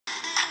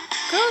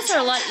Girls are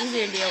a lot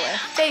easier to deal with.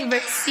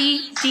 Favorite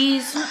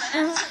CDs.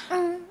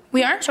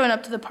 We aren't showing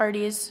up to the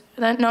parties.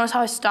 Notice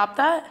how I stopped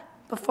that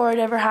before it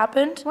ever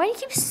happened? Why do you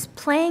keep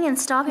playing and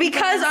stopping?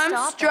 Because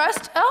I'm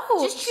stressed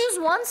out. Just choose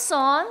one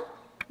song.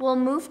 We'll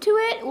move to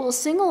it. We'll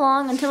sing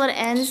along until it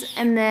ends,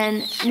 and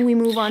then we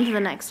move on to the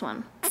next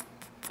one.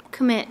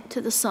 Commit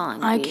to the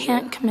song. I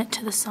can't commit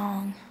to the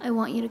song. I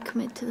want you to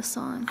commit to the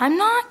song. I'm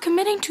not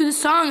committing to the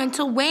song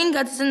until Wayne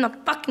gets in the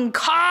fucking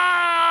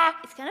car.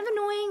 It's kind of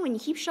annoying when you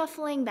keep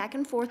shuffling back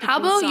and forth. How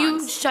about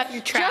you shut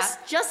your trap?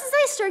 Just as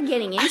I start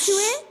getting into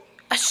it,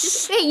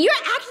 hey, you're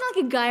acting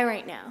like a guy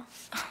right now.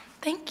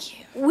 Thank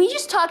you. We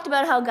just talked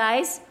about how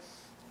guys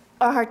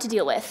are hard to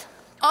deal with.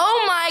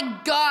 Oh my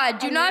God!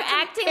 Do not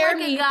compare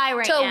me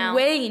to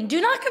Wayne.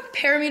 Do not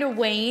compare me to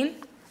Wayne.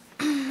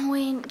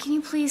 Wayne, can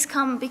you please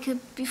come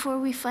before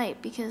we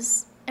fight?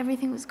 Because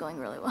everything was going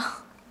really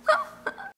well.